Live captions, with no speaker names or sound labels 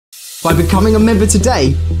By becoming a member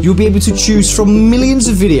today, you'll be able to choose from millions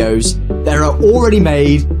of videos that are already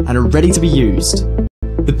made and are ready to be used.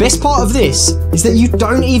 The best part of this is that you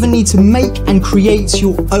don't even need to make and create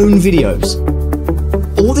your own videos.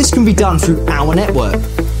 All this can be done through our network.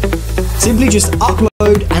 Simply just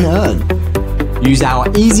upload and earn. Use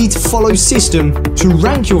our easy-to-follow system to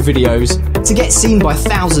rank your videos to get seen by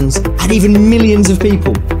thousands and even millions of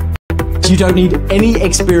people. You don't need any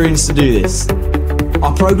experience to do this.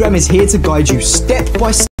 Our program is here to guide you step by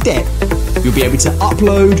step. You'll be able to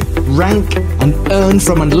upload, rank, and earn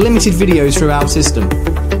from unlimited videos through our system.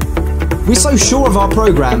 We're so sure of our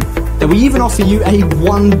program that we even offer you a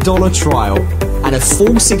 $1 trial and a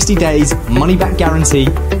full 60 days money-back guarantee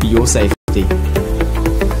for your safety.